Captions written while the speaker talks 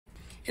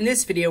In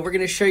this video, we're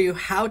going to show you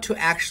how to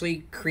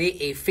actually create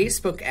a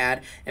Facebook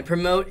ad and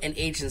promote an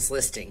agent's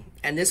listing.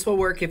 And this will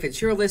work if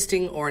it's your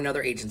listing or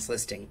another agent's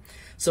listing.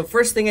 So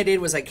first thing I did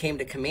was I came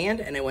to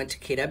Command and I went to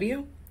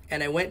KW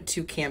and I went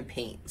to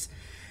Campaigns.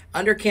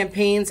 Under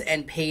Campaigns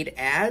and Paid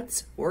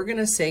Ads, we're going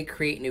to say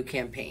Create New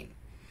Campaign.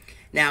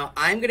 Now,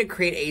 I'm going to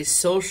create a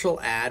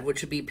social ad,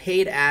 which would be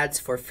paid ads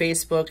for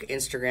Facebook,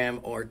 Instagram,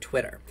 or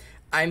Twitter.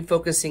 I'm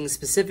focusing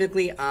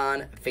specifically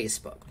on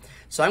Facebook.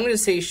 So I'm going to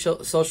say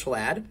social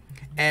ad,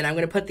 and I'm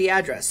going to put the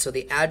address. So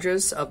the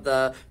address of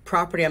the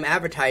property I'm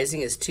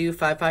advertising is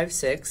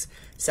 2556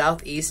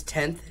 Southeast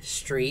 10th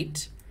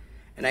Street,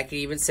 and I can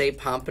even say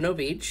Pompano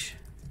Beach,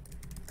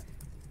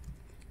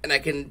 and I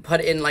can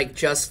put in like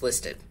just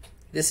listed.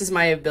 This is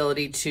my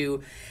ability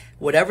to,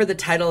 whatever the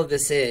title of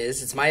this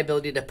is, it's my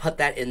ability to put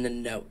that in the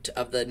note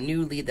of the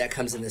new lead that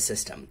comes in the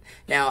system.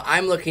 Now,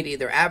 I'm looking to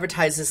either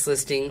advertise this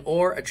listing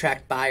or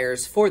attract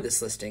buyers for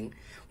this listing,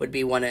 would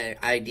be one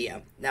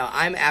idea. Now,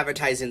 I'm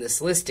advertising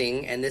this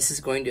listing, and this is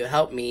going to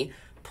help me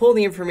pull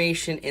the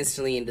information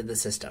instantly into the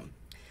system.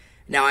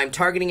 Now, I'm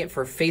targeting it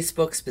for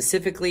Facebook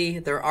specifically.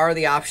 There are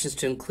the options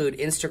to include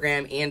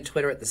Instagram and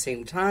Twitter at the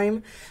same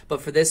time,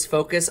 but for this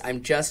focus,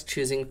 I'm just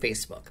choosing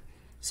Facebook.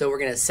 So we're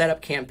going to set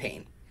up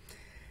campaign.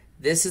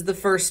 This is the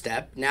first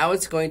step. Now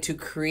it's going to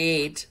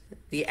create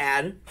the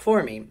ad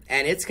for me,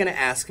 and it's going to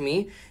ask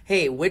me,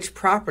 hey, which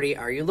property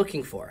are you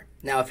looking for?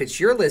 Now, if it's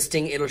your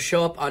listing, it'll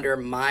show up under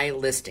My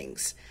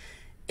Listings.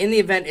 In the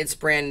event it's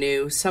brand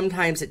new,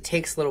 sometimes it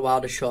takes a little while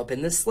to show up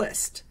in this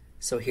list.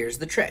 So here's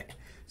the trick.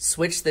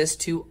 Switch this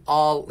to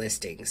All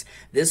Listings.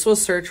 This will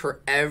search for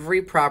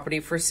every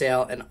property for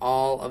sale in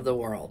all of the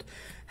world.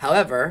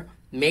 However,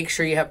 make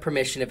sure you have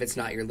permission if it's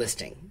not your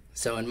listing.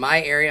 So in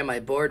my area, my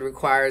board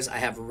requires I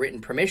have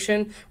written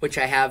permission, which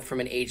I have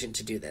from an agent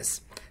to do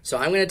this. So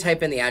I'm going to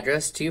type in the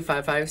address,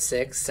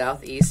 2556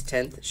 Southeast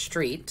 10th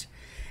Street,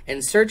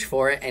 and search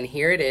for it, and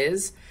here it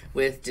is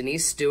with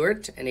Denise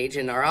Stewart, an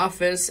agent in our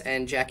office,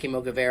 and Jackie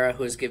Mogavera,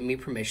 who has given me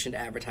permission to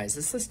advertise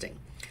this listing.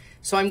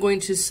 So I'm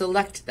going to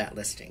select that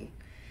listing.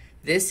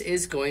 This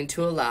is going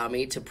to allow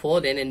me to pull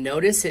it in, and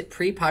notice it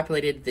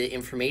pre-populated the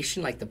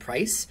information like the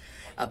price,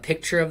 a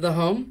picture of the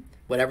home,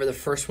 whatever the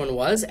first one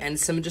was, and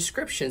some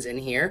descriptions in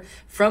here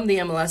from the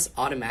MLS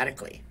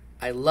automatically.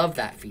 I love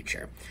that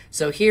feature.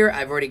 So here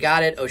I've already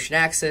got it, ocean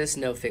access,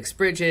 no fixed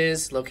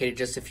bridges, located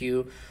just a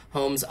few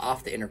homes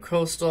off the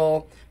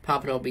intercoastal,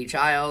 Pompano Beach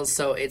Isles.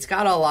 So it's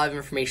got a lot of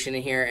information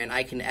in here, and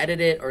I can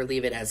edit it or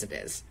leave it as it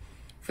is.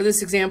 For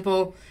this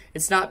example,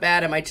 it's not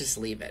bad, I might just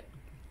leave it.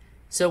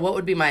 So what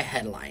would be my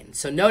headline?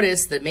 So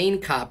notice the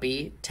main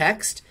copy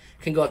text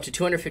can go up to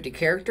 250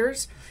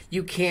 characters.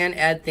 You can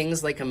add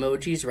things like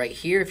emojis right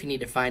here if you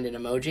need to find an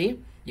emoji.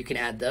 You can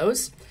add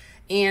those.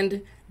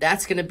 And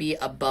that's going to be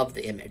above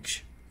the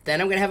image. Then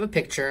I'm going to have a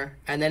picture,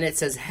 and then it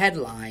says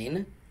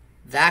headline.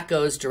 That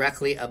goes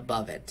directly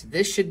above it.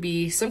 This should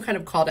be some kind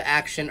of call to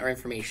action or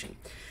information.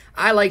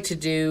 I like to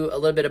do a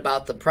little bit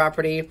about the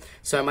property.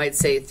 So I might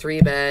say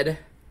 3-bed,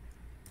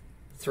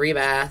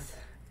 3-bath,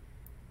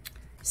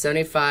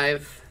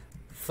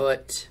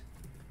 75-foot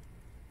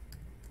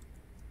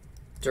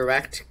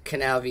direct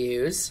canal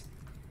views,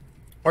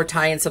 or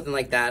tie in something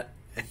like that.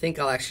 I think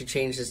I'll actually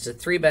change this to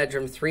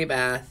 3-bedroom,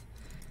 3-bath,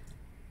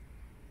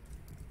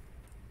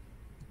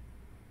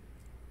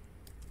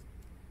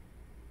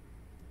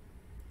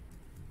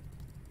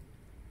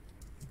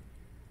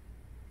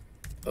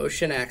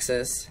 ocean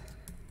access,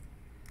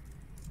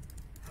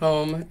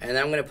 home, and then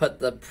I'm going to put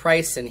the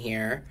price in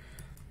here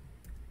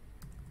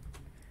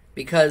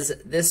because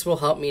this will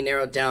help me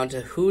narrow down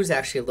to who's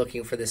actually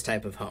looking for this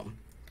type of home.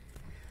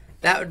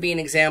 That would be an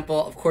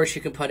example. Of course,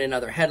 you can put in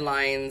other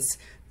headlines.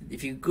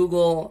 If you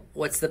Google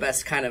what's the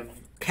best kind of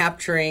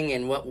capturing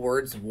and what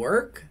words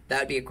work, that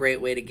would be a great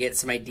way to get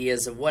some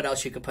ideas of what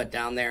else you could put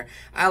down there.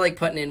 I like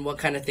putting in what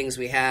kind of things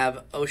we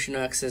have. Ocean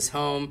access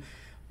home,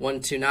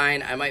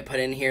 129. I might put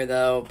in here,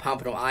 though,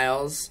 Pompano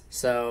Isles.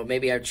 So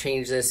maybe I've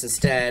changed this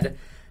instead.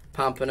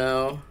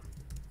 Pompano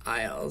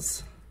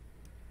Isles.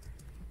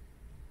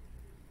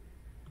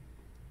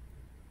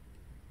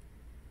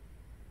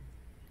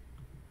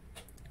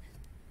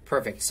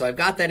 Perfect. So I've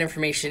got that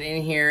information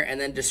in here,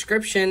 and then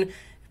description,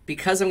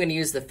 because I'm going to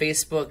use the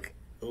Facebook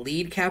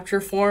lead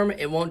capture form,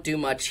 it won't do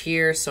much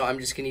here, so I'm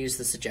just going to use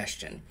the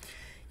suggestion.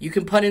 You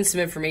can put in some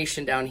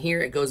information down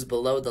here. It goes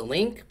below the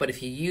link, but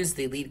if you use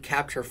the lead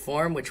capture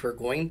form, which we're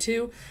going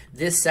to,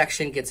 this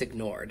section gets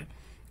ignored.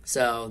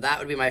 So that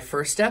would be my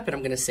first step, and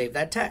I'm going to save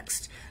that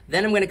text.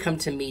 Then I'm going to come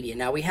to media.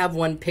 Now we have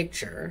one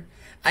picture.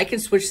 I can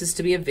switch this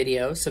to be a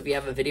video, so if you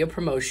have a video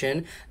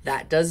promotion,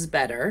 that does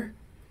better.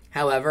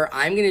 However,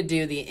 I'm going to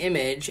do the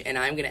image, and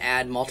I'm going to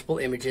add multiple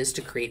images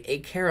to create a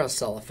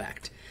carousel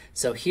effect.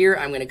 So here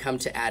I'm going to come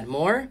to add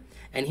more,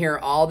 and here are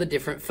all the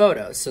different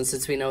photos. So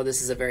since we know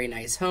this is a very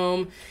nice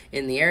home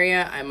in the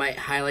area, I might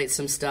highlight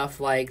some stuff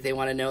like they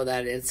want to know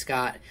that it's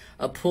got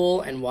a pool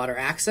and water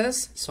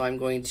access. So I'm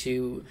going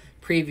to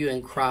preview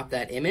and crop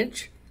that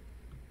image.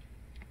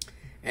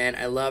 And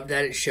I love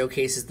that it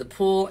showcases the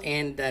pool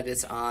and that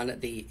it's on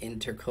the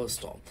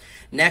Intercoastal.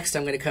 Next,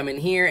 I'm going to come in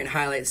here and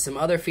highlight some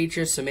other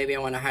features. So maybe I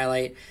want to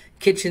highlight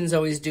kitchens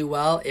always do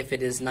well if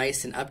it is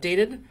nice and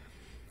updated.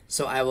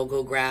 So I will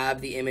go grab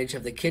the image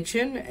of the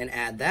kitchen and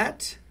add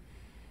that.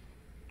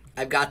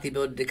 I've got the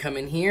ability to come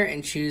in here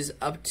and choose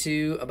up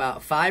to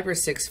about 5 or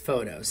 6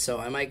 photos. So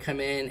I might come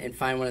in and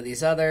find one of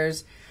these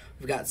others.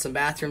 We've got some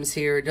bathrooms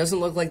here. It doesn't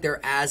look like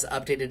they're as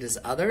updated as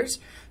others.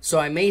 So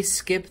I may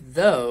skip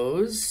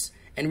those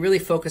and really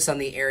focus on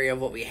the area of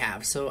what we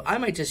have. So I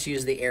might just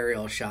use the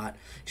aerial shot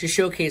to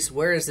showcase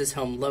where is this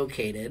home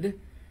located.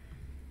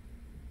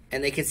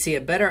 And they can see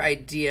a better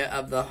idea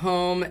of the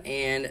home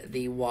and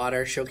the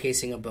water,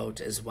 showcasing a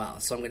boat as well.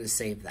 So I'm going to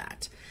save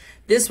that.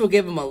 This will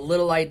give them a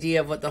little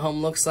idea of what the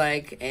home looks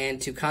like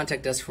and to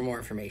contact us for more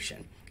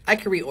information. I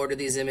can reorder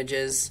these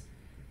images.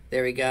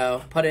 There we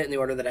go. Put it in the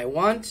order that I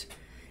want.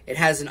 It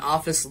has an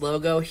office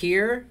logo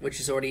here, which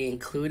is already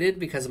included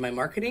because of my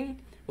marketing,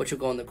 which will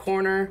go in the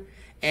corner.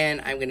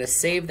 And I'm going to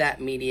save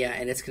that media,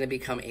 and it's going to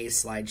become a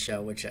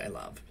slideshow, which I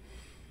love.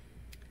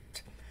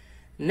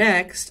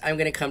 Next, I'm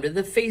going to come to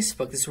the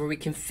Facebook. This is where we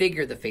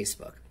configure the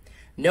Facebook.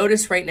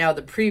 Notice right now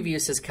the preview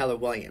says Keller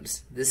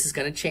Williams. This is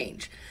going to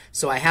change.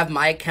 So I have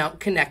my account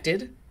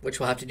connected, which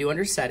we'll have to do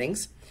under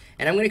settings.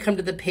 And I'm going to come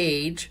to the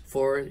page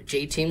for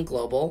J-Team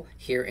Global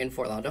here in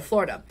Fort Lauderdale,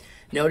 Florida.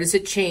 Notice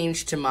it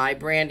changed to my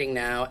branding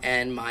now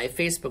and my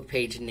Facebook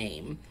page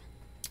name.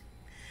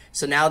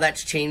 So now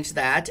that's changed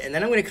that. And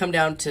then I'm going to come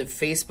down to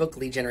Facebook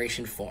lead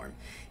generation form.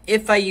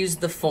 If I use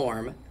the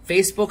form,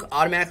 Facebook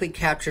automatically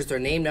captures their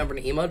name, number,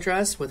 and email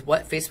address with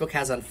what Facebook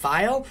has on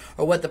file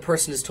or what the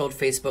person has told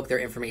Facebook their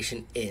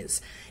information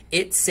is.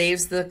 It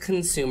saves the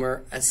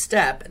consumer a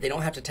step. They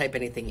don't have to type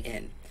anything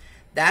in.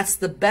 That's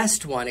the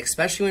best one,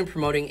 especially when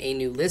promoting a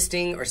new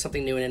listing or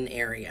something new in an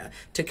area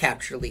to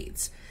capture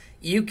leads.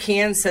 You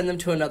can send them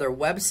to another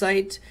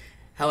website.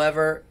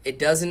 However, it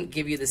doesn't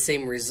give you the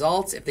same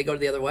results. If they go to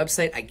the other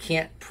website, I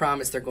can't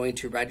promise they're going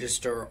to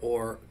register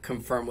or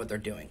confirm what they're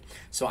doing.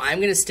 So I'm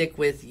going to stick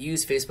with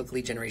use Facebook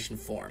lead generation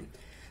form.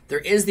 There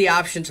is the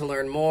option to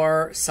learn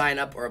more, sign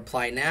up, or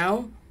apply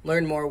now.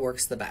 Learn more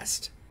works the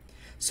best.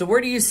 So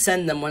where do you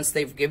send them once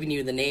they've given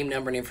you the name,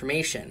 number, and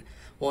information?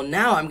 Well,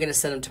 now I'm going to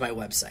send them to my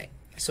website.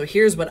 So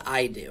here's what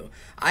I do.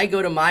 I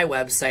go to my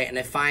website and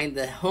I find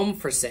the home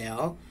for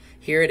sale.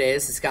 Here it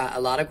is. It's got a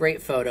lot of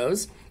great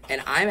photos.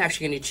 And I'm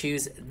actually going to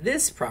choose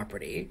this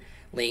property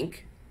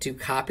link to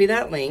copy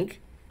that link,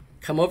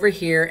 come over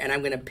here, and I'm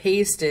going to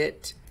paste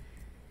it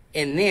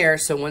in there.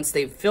 So once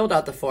they've filled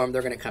out the form,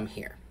 they're going to come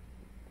here.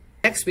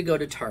 Next, we go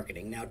to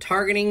targeting. Now,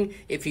 targeting,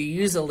 if you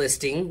use a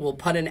listing, we'll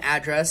put an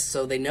address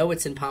so they know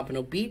it's in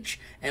Pompano Beach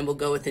and we'll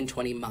go within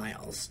 20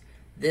 miles.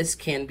 This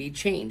can be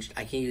changed.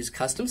 I can use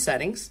custom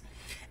settings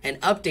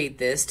and update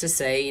this to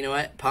say, you know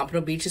what,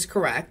 Pompano Beach is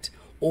correct,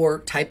 or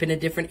type in a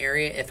different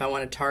area if I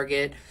want to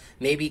target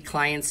maybe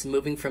clients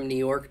moving from New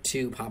York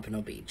to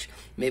Pompano Beach.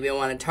 Maybe I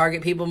want to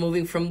target people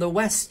moving from the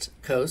West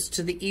Coast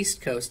to the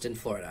East Coast in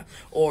Florida,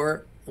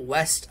 or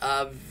west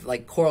of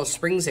like Coral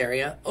Springs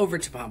area over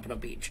to Pompano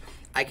Beach.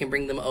 I can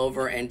bring them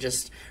over and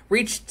just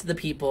reach to the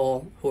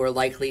people who are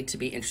likely to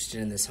be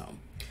interested in this home.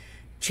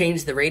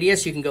 Change the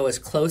radius. You can go as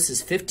close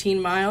as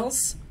 15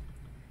 miles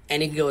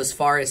and you can go as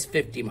far as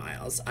 50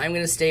 miles. I'm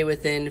going to stay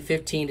within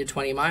 15 to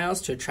 20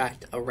 miles to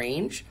attract a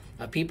range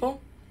of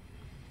people.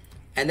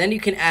 And then you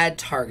can add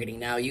targeting.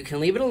 Now you can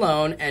leave it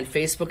alone and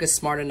Facebook is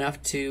smart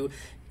enough to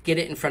get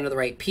it in front of the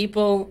right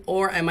people,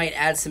 or I might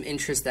add some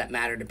interests that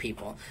matter to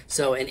people.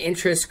 So an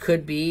interest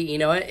could be, you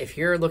know what, if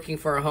you're looking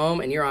for a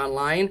home and you're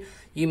online,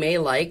 you may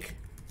like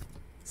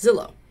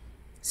Zillow.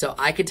 So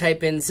I could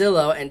type in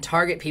Zillow and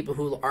target people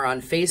who are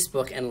on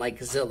Facebook and like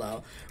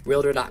Zillow.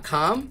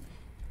 Realtor.com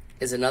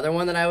is another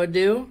one that I would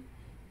do.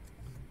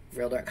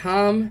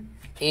 Realtor.com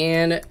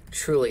and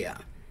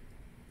Trulia.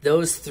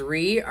 Those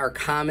three are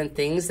common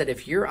things that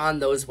if you're on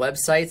those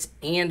websites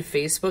and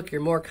Facebook,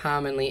 you're more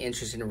commonly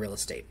interested in real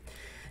estate.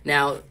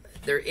 Now,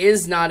 there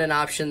is not an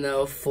option,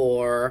 though,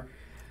 for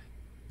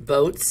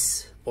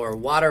boats or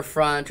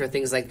waterfront or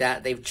things like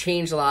that. They've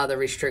changed a lot of the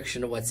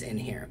restriction of what's in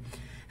here.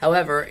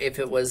 However, if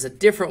it was a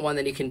different one,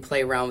 then you can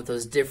play around with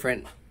those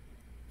different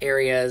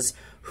areas.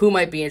 Who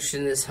might be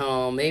interested in this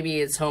home? Maybe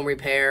it's home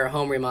repair,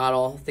 home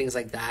remodel, things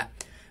like that.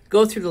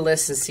 Go through the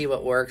list and see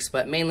what works,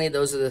 but mainly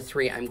those are the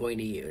three I'm going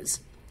to use.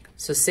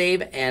 So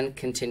save and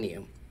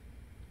continue.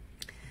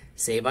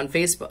 Save on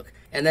Facebook.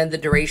 And then the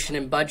duration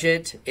and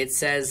budget, it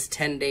says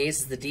 10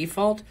 days is the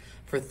default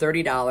for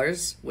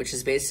 $30, which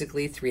is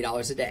basically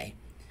 $3 a day.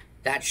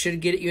 That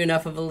should get you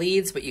enough of a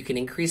leads, but you can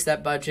increase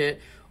that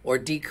budget or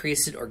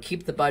decrease it or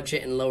keep the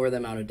budget and lower the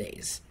amount of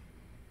days.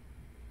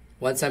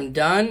 Once I'm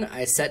done,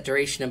 I set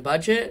duration and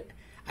budget.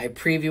 I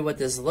preview what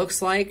this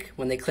looks like.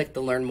 When they click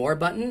the Learn More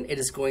button, it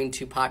is going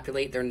to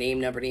populate their name,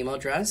 number, and email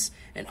address,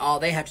 and all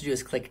they have to do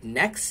is click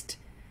Next.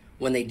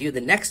 When they do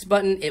the Next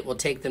button, it will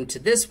take them to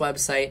this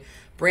website,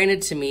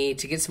 branded to me,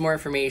 to get some more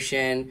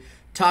information,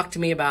 talk to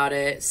me about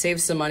it, save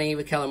some money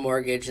with Keller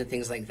Mortgage and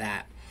things like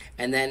that.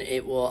 and then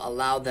it will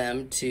allow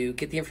them to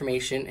get the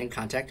information and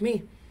contact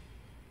me.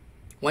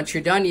 Once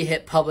you're done, you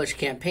hit publish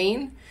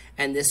campaign,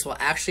 and this will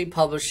actually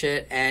publish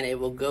it, and it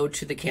will go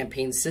to the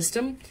campaign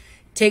system.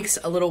 It takes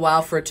a little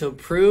while for it to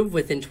approve,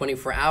 within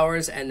 24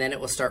 hours, and then it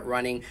will start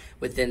running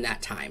within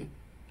that time.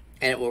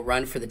 And it will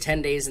run for the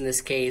 10 days in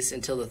this case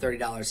until the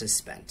 $30 is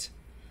spent.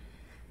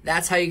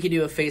 That's how you can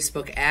do a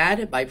Facebook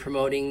ad by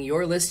promoting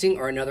your listing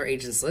or another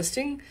agent's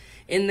listing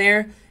in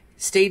there.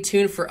 Stay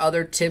tuned for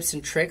other tips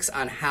and tricks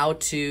on how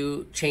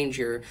to change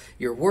your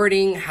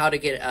wording, how to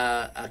get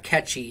a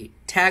catchy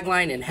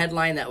tagline and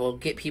headline that will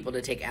get people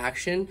to take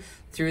action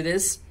through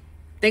this.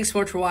 Thanks so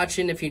much for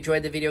watching. If you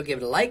enjoyed the video, give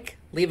it a like,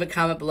 leave a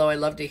comment below. I'd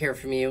love to hear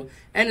from you.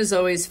 And as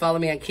always, follow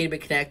me on K2B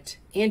Connect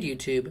and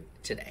YouTube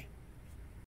today.